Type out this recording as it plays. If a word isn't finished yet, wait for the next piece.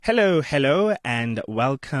Hello, and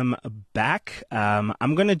welcome back.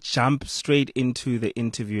 I'm gonna jump straight into the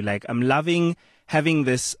interview. Like, I'm loving having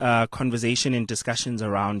this conversation and discussions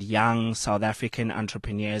around young South African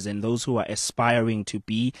entrepreneurs and those who are aspiring to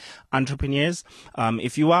be entrepreneurs.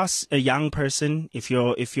 If you are a young person, if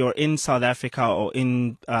you're in South Africa or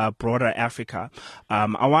in broader Africa,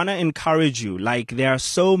 I want to encourage you. Like, there are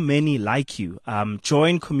so many like you.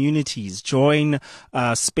 Join communities, join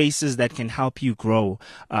spaces that can help you grow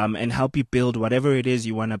and help you build whatever it is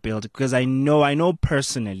you want to build. Because I know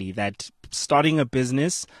personally that starting a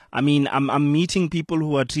business, I mean, I'm meeting people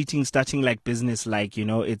who are treating starting like business like,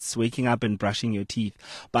 it's waking up and brushing your teeth.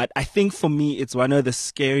 But I think for me, it's one of the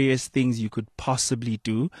scariest things you could possibly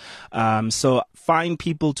do. So find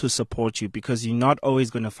people to support you, because you're not always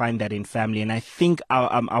going to find that in family. And I think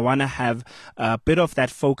I want to have a bit of that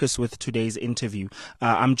focus with today's interview.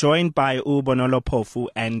 I'm joined by Bonolo Pofu,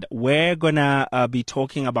 and we're going to be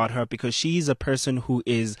talking about her because she's a person who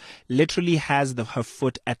is literally has her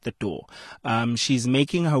foot at the door. She's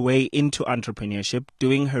making her way into entrepreneurship,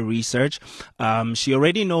 doing her research. She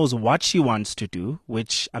already knows what she wants to do,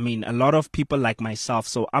 which, I mean, a lot of people like myself.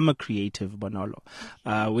 So I'm a creative, Bonolo,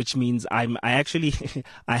 which means I actually,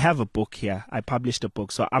 I have a book here. I published a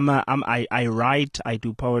book. So I write, I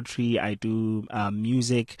do poetry, I do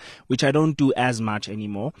music, which I don't do as much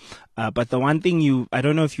anymore. But the one thing I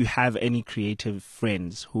don't know if you have any creative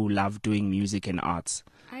friends who love doing music and arts.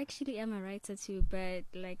 I actually am a writer too, but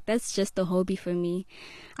that's just a hobby for me.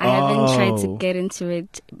 I haven't tried to get into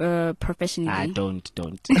it professionally. Don't.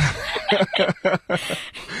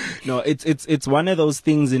 No, it's one of those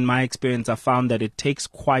things. In my experience, I found that it takes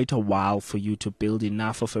quite a while for you to build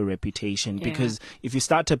enough of a reputation. Because if you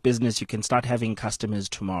start a business, you can start having customers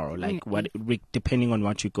tomorrow, depending on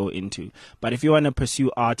what you go into. But if you want to pursue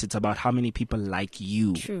art, it's about how many people like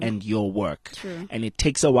you and your work. True. And it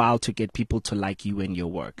takes a while to get people to like you and your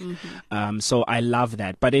work. So I love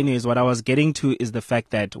that. But anyways, what I was getting to is the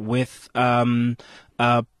fact that with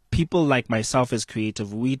people like myself as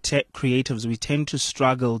creatives, we tend to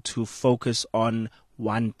struggle to focus on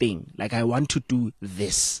one thing. Like, I want to do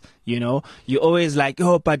this, you're always like,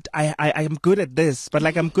 but I'm good at this, but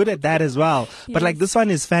I'm good at that as well. Yes. But this one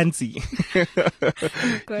is fancy,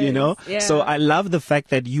 Yeah. So I love the fact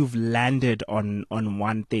that you've landed on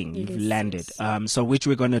one thing. You've landed. Yes. So which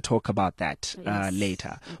we're going to talk about that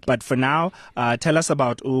later. Okay. But for now, tell us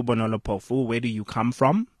about Bonolo Pofu. Where do you come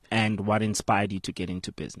from and what inspired you to get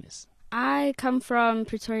into business? I come from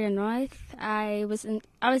Pretoria North. I was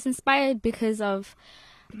inspired because of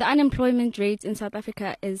the unemployment rate in South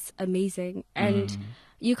Africa is amazing, and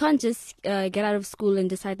you can't just get out of school and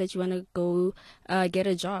decide that you want to go get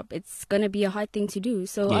a job. It's gonna be a hard thing to do.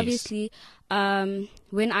 So obviously,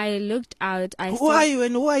 when I looked out, who are you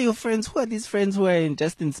and who are your friends? Who are these friends who are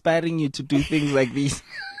just inspiring you to do things like these?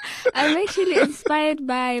 I'm actually inspired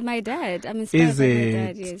by my dad. I'm inspired by my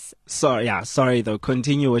dad, yes. Sorry though.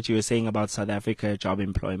 Continue what you were saying about South Africa job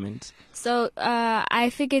employment. So I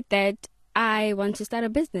figured that I want to start a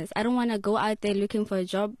business. I don't want to go out there looking for a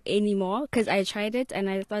job anymore, because I tried it and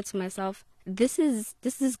I thought to myself, this is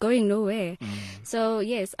going nowhere. So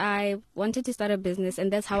yes, I wanted to start a business,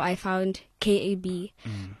 and that's how I found KAB.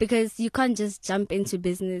 Because you can't just jump into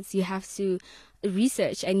business. You have to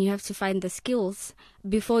research and you have to find the skills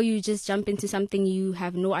before you just jump into something you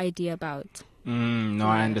have no idea about.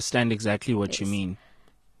 I understand exactly what you mean.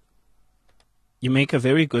 You make a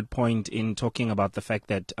very good point in talking about the fact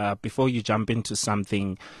that before you jump into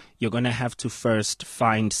something, you're going to have to first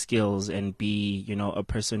find skills and be, a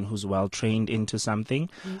person who's well trained into something.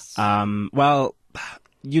 Yes.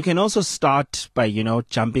 You can also start by,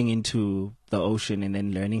 jumping into the ocean and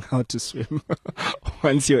then learning how to swim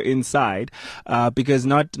once you're inside, because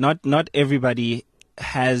not everybody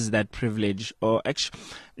has that privilege, or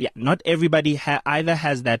not everybody either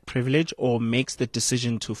has that privilege or makes the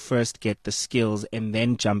decision to first get the skills and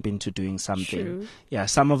then jump into doing something. True. Yeah,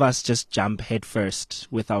 some of us just jump head first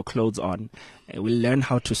with our clothes on. We'll learn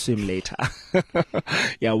how to swim later.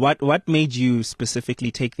 Yeah, what made you specifically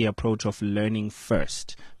take the approach of learning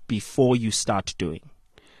first before you start doing?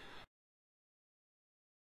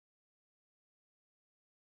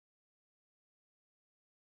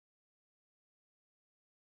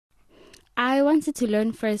 I wanted to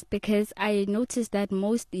learn first because I noticed that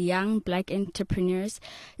most young Black entrepreneurs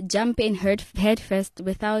jump in head first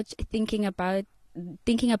without thinking about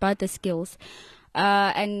the skills.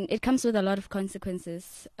 And it comes with a lot of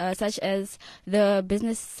consequences, such as the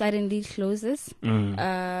business suddenly closes,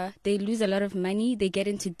 they lose a lot of money, they get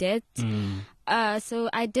into debt. So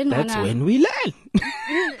I didn't want to... That's when we learn.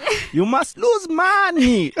 You must lose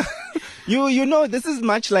money. You know, this is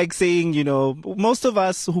much like saying, you know, most of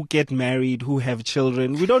us who get married, who have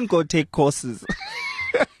children, we don't go take courses.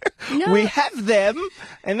 No. We have them,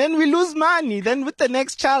 and then we lose money. Then with the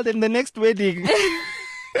next child and the next wedding.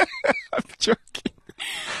 I'm joking.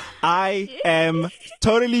 I am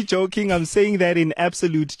totally joking. I'm saying that in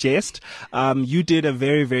absolute jest. You did a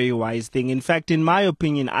very, very wise thing. In fact, in my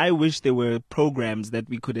opinion, I wish there were programs that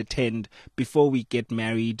we could attend before we get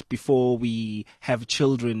married, before we have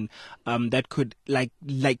children, that could like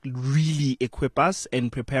really equip us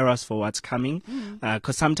and prepare us for what's coming.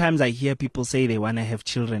 'Cause sometimes I hear people say they want to have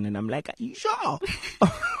children and I'm like, are you sure?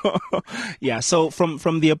 Yeah. So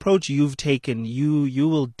from the approach you've taken, you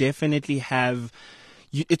will definitely have.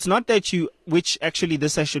 It's not that which actually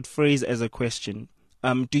this I should phrase as a question.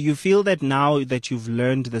 Do you feel that now that you've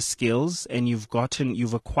learned the skills and you've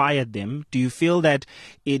acquired them, do you feel that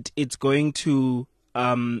it's going to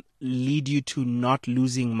lead you to not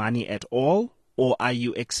losing money at all? Or are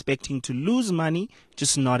you expecting to lose money,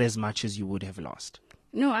 just not as much as you would have lost?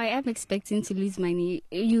 No, I am expecting to lose money.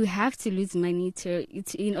 You have to lose money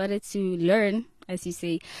in order to learn, as you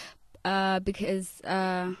say, because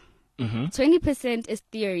 20% is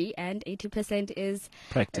theory and 80% is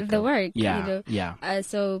practical. The work. Yeah, you know? yeah.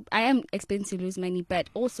 So I am expecting to lose money, but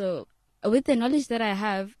also with the knowledge that I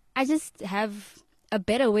have, I just have a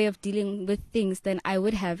better way of dealing with things than I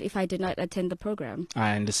would have if I did not attend the program.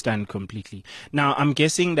 I understand completely. Now, I'm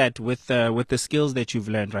guessing that with the skills that you've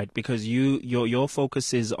learned, right? Because your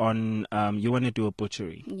focus is on you want to do a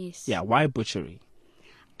butchery. Yes. Yeah. Why butchery?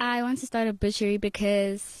 I want to start a butchery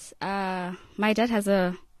because my dad has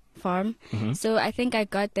a farm, so I think I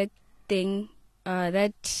got that thing,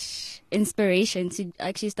 that inspiration to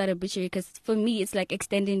actually start a butchery, because for me it's like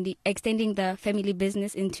extending the family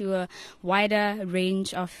business into a wider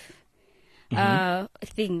range of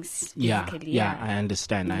things. Yeah, I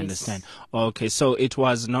understand. Yes. I understand. Okay, so it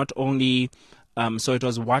was not only so it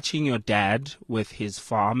was watching your dad with his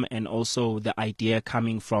farm, and also the idea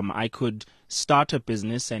coming from, I could start a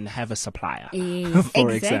business and have a supplier, yes,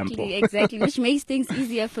 for example. Exactly, which makes things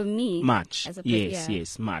easier for me. Much,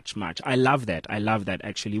 yes, much. I love that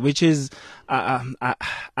actually, which is,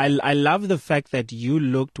 I love the fact that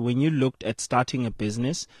when you looked at starting a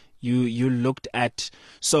business, you looked at,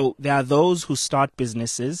 so there are those who start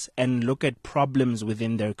businesses and look at problems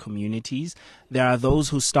within their communities. There are those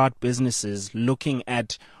who start businesses looking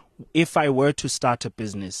at, if I were to start a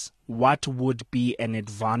business, what would be an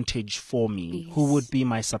advantage for me? Yes. Who would be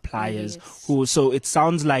my suppliers? Yes. So it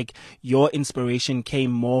sounds like your inspiration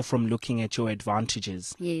came more from looking at your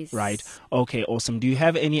advantages. Yes. Right? Okay, awesome. Do you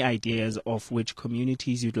have any ideas of which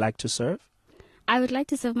communities you'd like to serve? I would like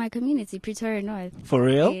to serve my community, Pretoria North. For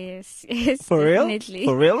real? Yes, for definitely. Real?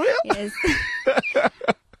 For real? Yes.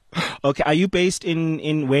 Okay, are you based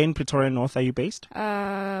in where in Pretoria North are you based?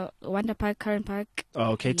 Wonder Park, Current Park.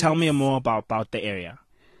 Okay, yes. Tell me more about the area.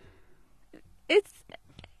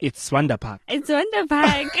 It's Wonder Park. It's Wonder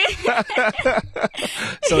Park.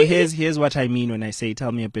 So here's what I mean when I say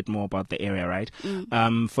tell me a bit more about the area, right?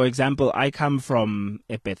 For example, I come from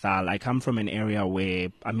Epethal. I come from an area where,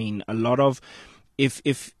 I mean, a lot of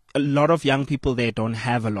young people there don't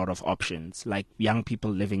have a lot of options, like young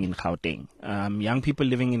people living in Gauteng. Young people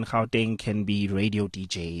living in Gauteng can be radio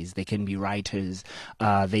DJs, they can be writers,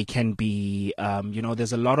 they can be,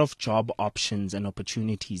 there's a lot of job options and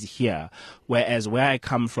opportunities here. Whereas where I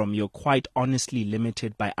come from, you're quite honestly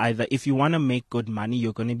limited by either, if you want to make good money,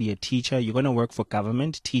 you're going to be a teacher, you're going to work for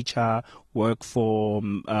government, teacher, work for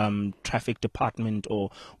traffic department or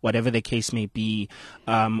whatever the case may be,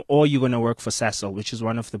 or you're going to work for Sasol, which is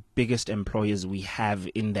one of the biggest employers we have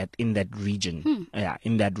in that region. Yeah,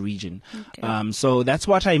 in that region. Okay. So that's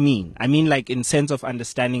what I mean. I mean, like, in sense of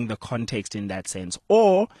understanding the context in that sense.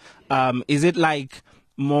 Or is it like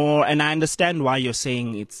more, and I understand why you're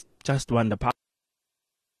saying it's just Wonder Park.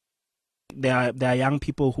 There are young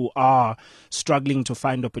people who are struggling to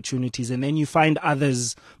find opportunities, and then you find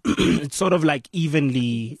others. It's sort of like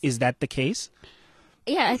evenly. Is that the case?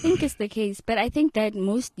 Yeah, I think it's the case. But I think that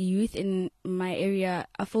most youth in my area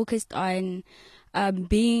are focused on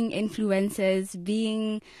being influencers,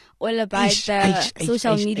 being all about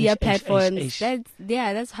social media platforms.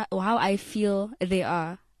 That's how I feel they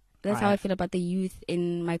are. That's how I feel about the youth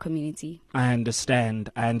in my community. I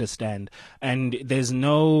understand. And there's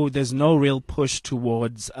no real push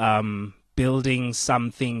towards building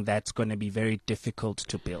something that's going to be very difficult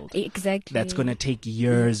to build. Exactly. That's going to take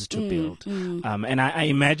years to build. And I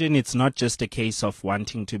imagine it's not just a case of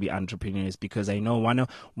wanting to be entrepreneurs, because I know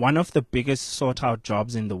one of the biggest sought out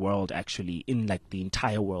jobs in the world, actually, in like the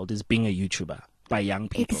entire world, is being a YouTuber. by young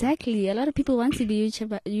people. Exactly. A lot of people want to be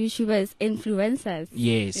YouTubers, influencers.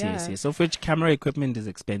 Yes. Of which camera equipment is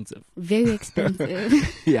expensive. Very expensive.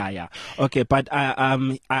 Yeah. Okay, but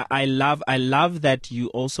I love that you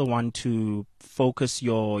also want to focus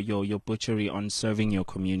your butchery on serving your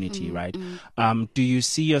community, right? Do you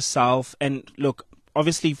see yourself, and look,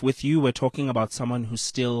 obviously with you we're talking about someone who's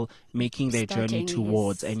still making their journey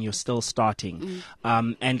towards, yes. and you're still starting.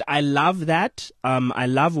 And I love that. I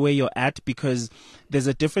love where you're at, because there's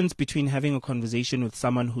a difference between having a conversation with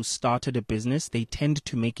someone who started a business. They tend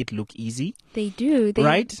to make it look easy. They do. They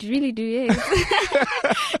right? really do, yes.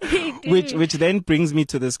 They do. Which then brings me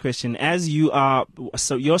to this question. As you are,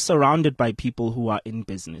 so you're surrounded by people who are in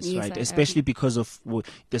business, yes, right? I Especially am. because of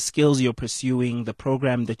the skills you're pursuing, the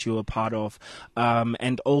program that you're a part of,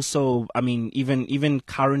 and also, I mean, even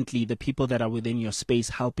currently, the people that are within your space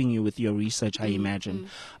helping you with your research, I imagine.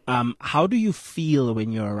 How do you feel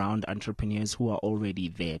when you're around entrepreneurs who are already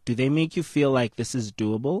there? Do they make you feel like this is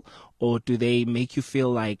doable, or do they make you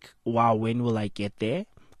feel like, wow, when will I get there?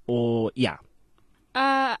 Or yeah.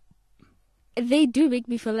 They do make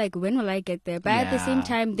me feel like, when will I get there? But at the same Yeah.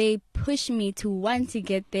 time, they push me to want to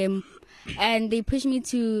get them, and they push me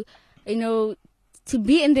to, to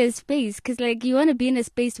be in their space. Because, like, you want to be in a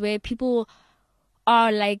space where people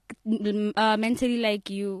are like mentally like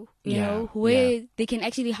you know, where they can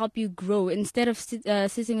actually help you grow, instead of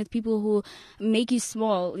sitting with people who make you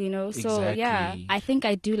small, So yeah, Exactly. I think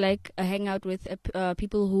I do like hang out with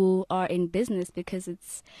people who are in business, because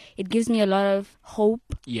it gives me a lot of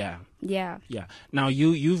hope. Yeah. Yeah. Now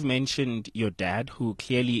you've mentioned your dad, who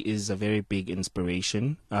clearly is a very big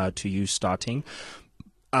inspiration to you starting.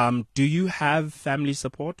 Do you have family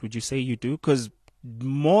support? Would you say you do? Because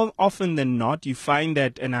more often than not, you find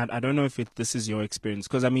that, and I don't know if this is your experience,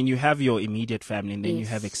 because I mean, you have your immediate family, and then you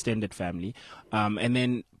have extended family, and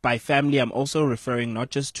then by family, I'm also referring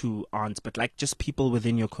not just to aunts, but like just people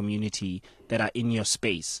within your community that are in your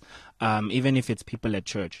space, even if it's people at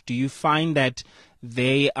church. Do you find that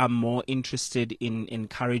they are more interested in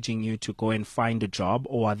encouraging you to go and find a job,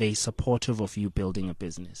 or are they supportive of you building a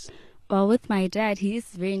business? Well, with my dad, he is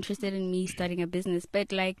very interested in me starting a business,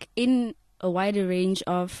 but like in a wider range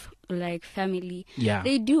of like family,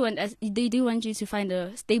 they do want you to find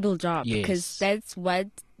a stable job, because that's what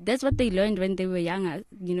they learned when they were younger,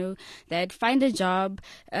 that find a job,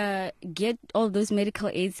 get all those medical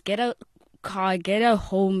aids, get a car, get a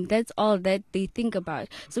home. That's all that they think about.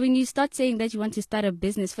 So when you start saying that you want to start a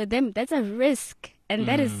business, for them that's a risk, and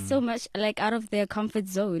that is so much like out of their comfort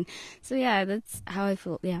zone. So yeah, that's how I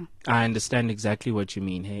feel. Yeah, I understand exactly what you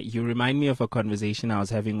mean. Hey, you remind me of a conversation I was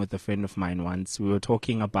having with a friend of mine once. We were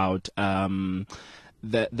talking about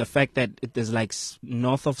the fact that there's like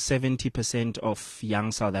north of 70% of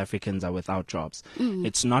young South Africans are without jobs.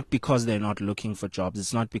 It's not because they're not looking for jobs.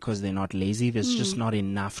 It's not because they're not lazy. There's just not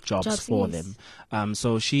enough jobs for them.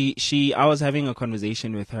 So I was having a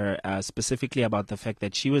conversation with her specifically about the fact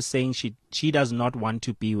that she was saying she does not want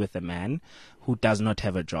to be with a man who does not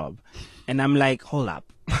have a job. And I'm like, hold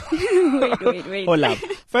up. wait. Hold up.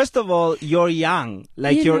 First of all, you're young.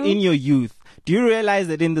 Like, you're in your youth. Do you realize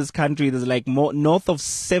that in this country, there's like north of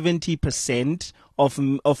 70%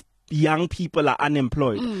 of young people are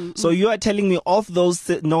unemployed? So you are telling me of those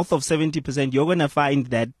north of 70%, you're going to find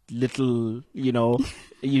that little,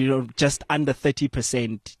 just under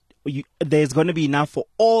 30%. There's going to be enough for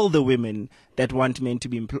all the women that want men to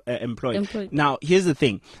be employed. Now, here's the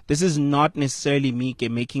thing. This is not necessarily me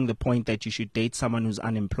making the point that you should date someone who's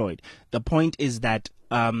unemployed. The point is that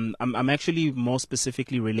I'm actually more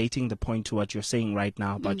specifically relating the point to what you're saying right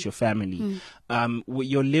now about your family.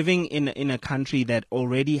 You're living in a country that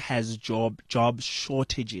already has job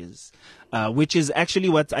shortages, which is actually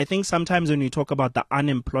what I think sometimes when we talk about the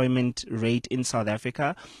unemployment rate in South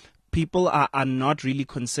Africa, people are not really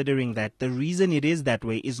considering that the reason it is that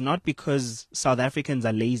way is not because South Africans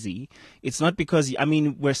are lazy. It's not because, I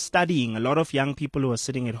mean, we're studying. A lot of young people who are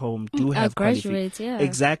sitting at home do have graduates,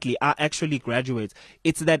 Exactly, are actually graduates.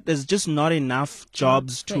 It's that there's just not enough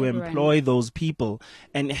jobs to employ those people.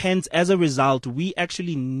 And hence, as a result, we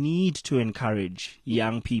actually need to encourage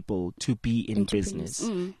young people to be in business.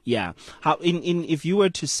 Yeah. How if you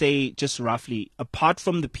were to say just roughly, apart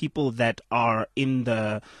from the people that are in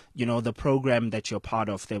the the program that you're part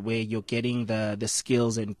of, where you're getting the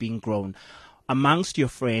skills and being grown, amongst your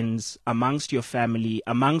friends, amongst your family,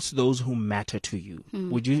 amongst those who matter to you,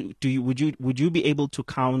 would you be able to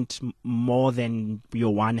count more than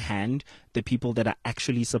your one hand the people that are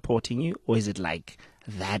actually supporting you, or is it like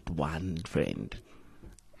that one friend?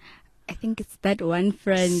 I think it's that one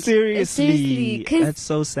friend. Seriously, that's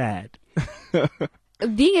so sad.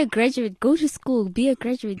 being a graduate, go to school, be a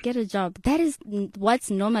graduate, get a job. That is what's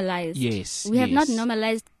normalized. Yes. We have not yes.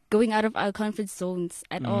 normalized going out of our comfort zones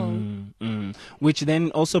at all. Which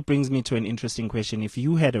then also brings me to an interesting question. If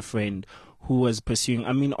you had a friend who was pursuing,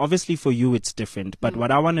 I mean, obviously for you it's different, but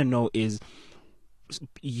what I want to know is,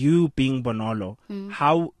 you being Bonolo,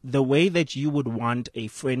 how the way that you would want a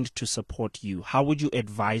friend to support you, how would you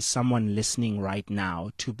advise someone listening right now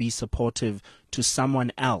to be supportive to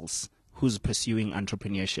someone else who's pursuing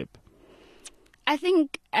entrepreneurship? I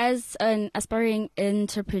think as an aspiring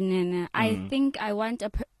entrepreneur, I think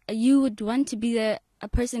you would want to be a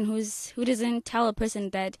person who doesn't tell a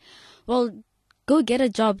person that, well, go get a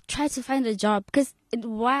job, try to find a job, because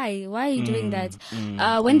why are you doing that?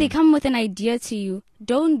 When they come with an idea to you,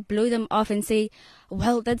 don't blow them off and say,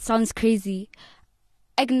 well, that sounds crazy.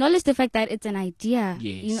 Acknowledge the fact that it's an idea,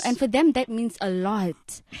 Yes. and for them that means a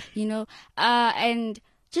lot, and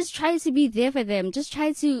just try to be there for them. Just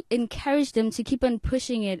try to encourage them to keep on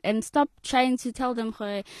pushing it, and stop trying to tell them,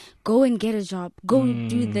 "Hey, go and get a job, go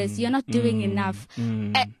do this. You're not doing enough."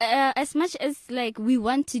 As much as like we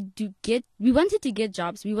wanted to get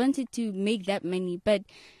jobs, we wanted to make that money, but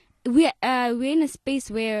we're in a space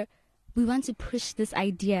where we want to push this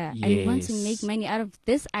idea and we want to make money out of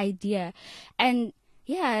this idea, and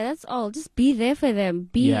yeah, that's all. Just be there for them.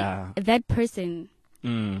 Be that person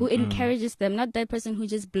who encourages them, not that person who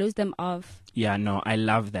just blows them off. Yeah, no, I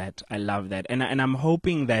love that. And I'm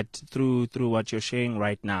hoping that through what you're sharing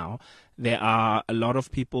right now, there are a lot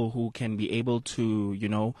of people who can be able to,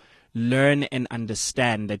 learn and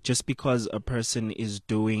understand that just because a person is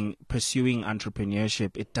pursuing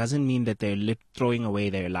entrepreneurship, it doesn't mean that they're throwing away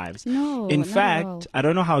their lives. No. In not fact, at all. I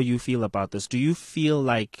don't know how you feel about this. Do you feel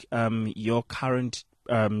like your current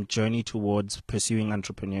journey towards pursuing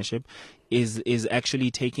entrepreneurship is actually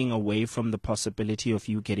taking away from the possibility of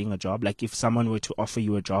you getting a job? Like if someone were to offer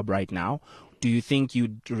you a job right now, do you think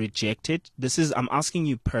you'd reject it? I'm asking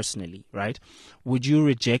you personally, right? Would you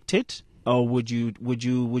reject it, or would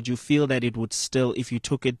you feel that it would still, if you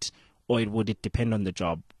took it, or would it depend on the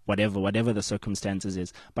job, whatever the circumstances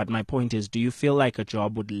is? But my point is, do you feel like a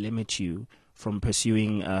job would limit you from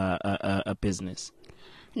pursuing a business?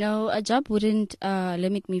 No, a job wouldn't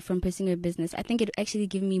limit me from pursuing a business. I think it would actually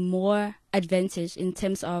give me more advantage in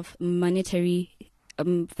terms of monetary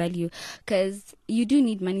value, because you do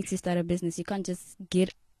need money to start a business. You can't just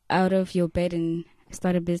get out of your bed and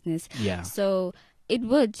start a business. Yeah. So it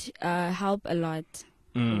would help a lot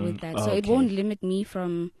with that. So it won't limit me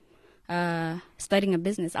from starting a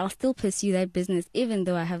business. I'll still pursue that business even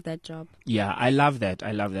though I have that job. Yeah, I love that.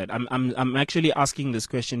 I'm actually asking this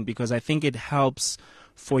question because I think it helps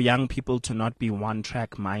for young people to not be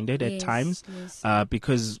one-track minded at times,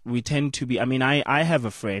 because we tend to be, I have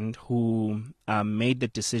a friend who made the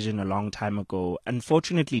decision a long time ago.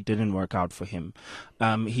 Unfortunately, it didn't work out for him.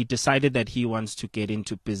 He decided that he wants to get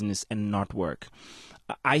into business and not work.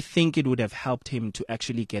 I think it would have helped him to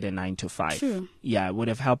actually get a 9-to-5. True. Yeah, it would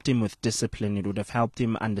have helped him with discipline. It would have helped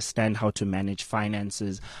him understand how to manage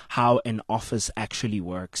finances, how an office actually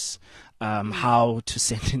works, how to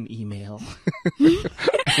send an email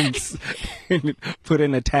and put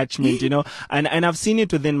an attachment, And I've seen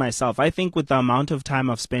it within myself. I think with the amount of time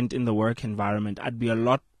I've spent in the work environment, I'd be a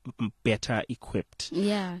lot better equipped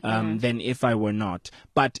than if I were not.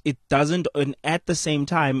 But it doesn't, and at the same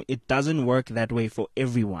time, it doesn't work that way for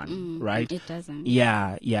everyone, right? It doesn't.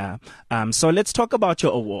 Yeah. So let's talk about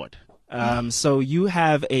your award. So you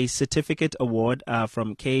have a certificate award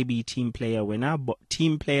from KB Team Player Winner.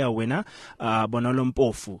 Bonolo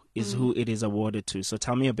Mpofu is who it is awarded to. So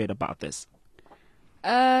tell me a bit about this.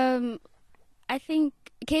 I think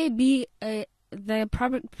KB,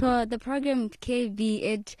 the program KB,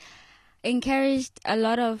 it encouraged a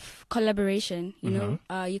lot of collaboration. You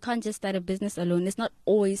know, you can't just start a business alone. It's not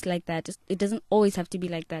always like that. It doesn't always have to be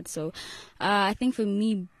like that. So, I think for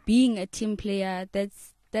me, being a team player,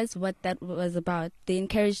 that's what that was about. They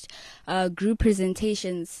encouraged group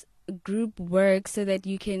presentations, group work, so that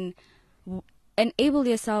you can enable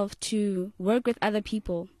yourself to work with other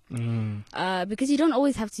people. Because you don't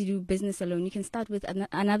always have to do business alone. You can start with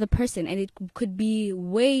another person, and it could be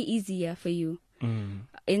way easier for you.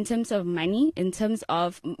 In terms of money, in terms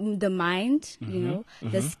of the mind,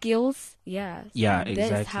 the skills. Yeah. Yeah, That's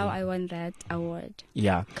exactly. how I won that award.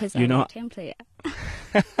 Yeah. Because I'm a team player.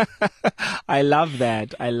 I love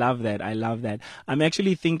that. I'm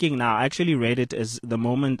actually thinking now, I actually read it as the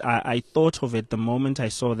moment I thought of it, the moment I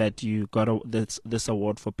saw that you got this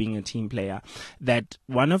award for being a team player, that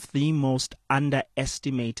one of the most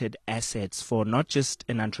underestimated assets for not just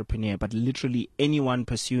an entrepreneur, but literally anyone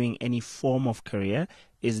pursuing any form of career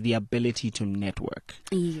is the ability to network.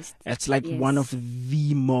 Yes. It's like Yes. one of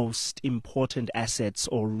the most important assets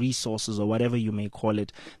or resources or whatever you may call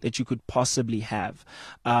it that you could possibly have.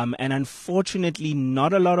 And unfortunately,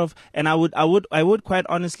 not a lot of, and I would quite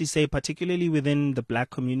honestly say, particularly within the Black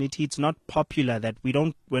community, it's not popular that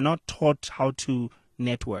we're not taught how to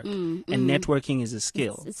network, and networking is a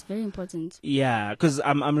skill. It's very important. Yeah, because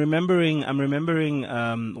I'm remembering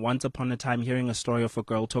once upon a time hearing a story of a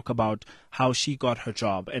girl talk about how she got her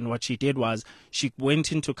job, and what she did was she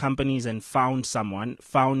went into companies and found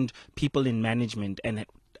people in management and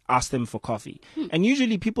asked them for coffee. And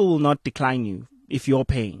usually people will not decline you if you're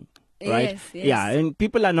paying. Right? Yes. Yeah, and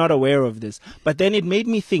people are not aware of this. But then it made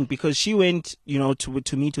me think, because she went,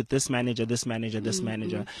 to meet with this manager,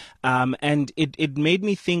 and it made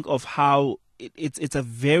me think of how it's a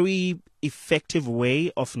very effective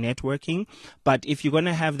way of networking. But if you're going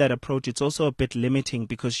to have that approach, it's also a bit limiting,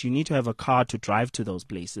 because you need to have a car to drive to those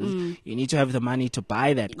places. You need to have the money to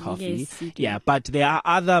buy that coffee. Yes, you do. Yeah, but there are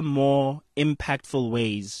other more impactful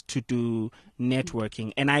ways to do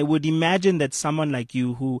networking. And I would imagine that someone like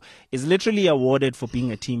you, who is literally awarded for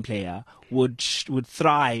being a team player, would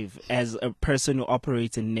thrive as a person who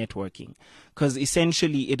operates in networking, because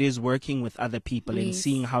essentially it is working with other people and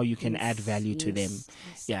seeing how you can add value to them.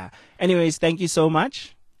 Yes. Yeah. Anyways, thank you so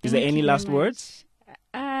much. Is there Thank any you very last much. words?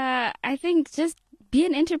 I think just be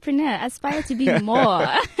an entrepreneur, aspire to be more.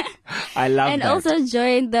 I love and that. also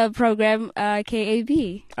join the program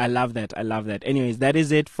KAB. I love that. Anyways, that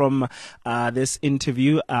is it from this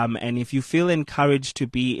interview. And if you feel encouraged to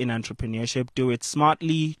be in entrepreneurship, do it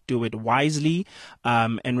smartly, do it wisely,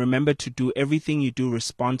 and remember to do everything you do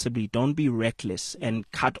responsibly. Don't be reckless and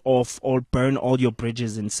cut off or burn all your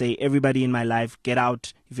bridges and say, everybody in my life, get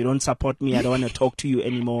out. If you don't support me, I don't want to talk to you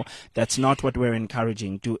anymore. That's not what we're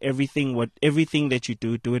encouraging. Do everything that you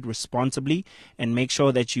do it responsibly, and make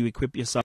sure that you equip yourself